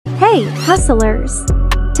Hey, hustlers!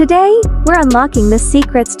 Today, we're unlocking the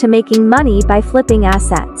secrets to making money by flipping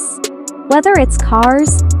assets. Whether it's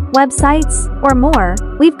cars, websites, or more,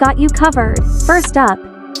 we've got you covered. First up,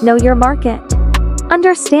 know your market.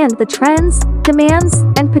 Understand the trends, demands,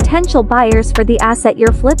 and potential buyers for the asset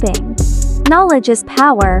you're flipping. Knowledge is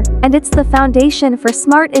power, and it's the foundation for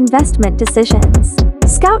smart investment decisions.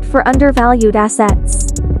 Scout for undervalued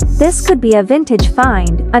assets. This could be a vintage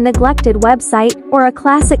find, a neglected website, or a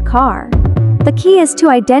classic car. The key is to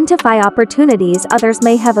identify opportunities others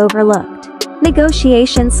may have overlooked.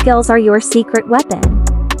 Negotiation skills are your secret weapon.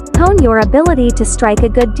 Hone your ability to strike a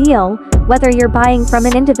good deal, whether you're buying from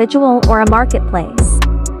an individual or a marketplace.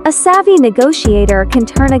 A savvy negotiator can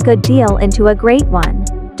turn a good deal into a great one.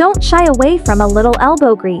 Don't shy away from a little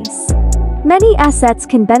elbow grease. Many assets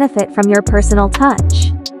can benefit from your personal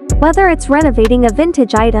touch. Whether it's renovating a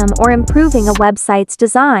vintage item or improving a website's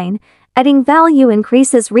design, adding value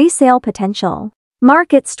increases resale potential.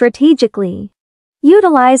 Market strategically.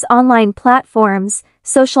 Utilize online platforms,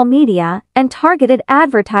 social media, and targeted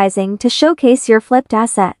advertising to showcase your flipped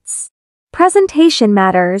assets. Presentation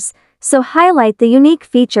matters, so highlight the unique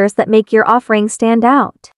features that make your offering stand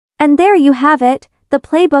out. And there you have it, the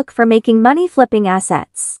playbook for making money flipping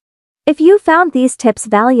assets. If you found these tips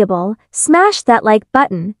valuable, smash that like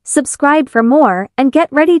button, subscribe for more, and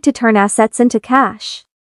get ready to turn assets into cash.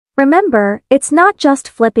 Remember, it's not just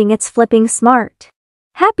flipping, it's flipping smart.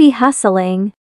 Happy hustling!